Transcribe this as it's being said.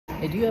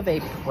Hey, do you have a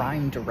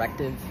prime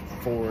directive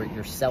for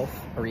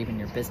yourself or even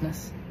your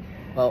business?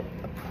 Well,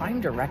 a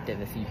prime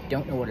directive, if you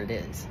don't know what it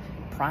is,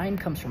 prime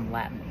comes from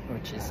Latin,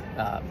 which is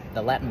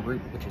the Latin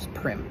root, which is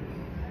prim,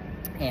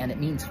 and it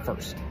means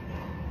first.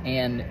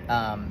 And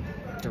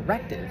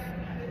directive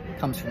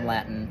comes from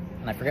Latin,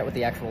 and I forget what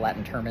the actual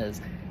Latin term is,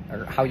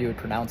 or how you would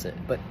pronounce it,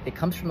 but it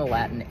comes from the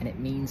Latin and it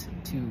means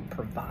to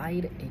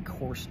provide a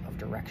course of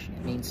direction.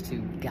 It means to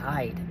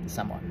guide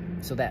someone.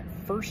 So that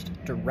first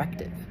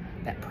directive,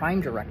 that prime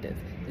directive,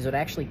 is what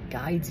actually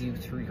guides you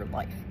through your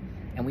life.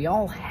 And we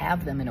all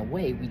have them in a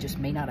way, we just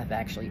may not have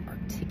actually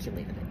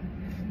articulated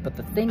it. But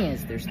the thing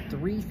is, there's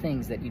three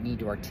things that you need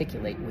to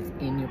articulate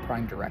within your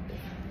prime directive.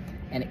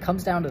 And it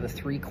comes down to the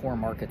three core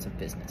markets of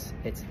business.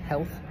 It's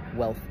health,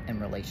 wealth, and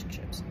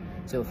relationships.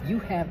 So if you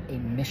have a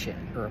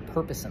mission or a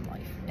purpose in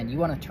life and you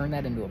want to turn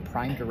that into a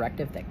prime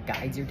directive that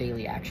guides your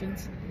daily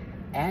actions,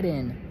 add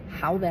in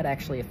how that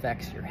actually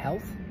affects your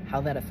health,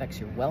 how that affects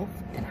your wealth,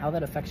 and how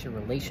that affects your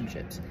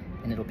relationships,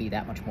 and it'll be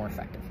that much more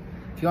effective.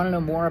 If you want to know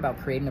more about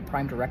creating a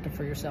prime directive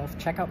for yourself,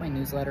 check out my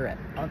newsletter at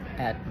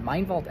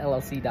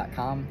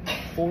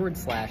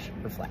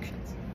mindvaultllc.com/reflections.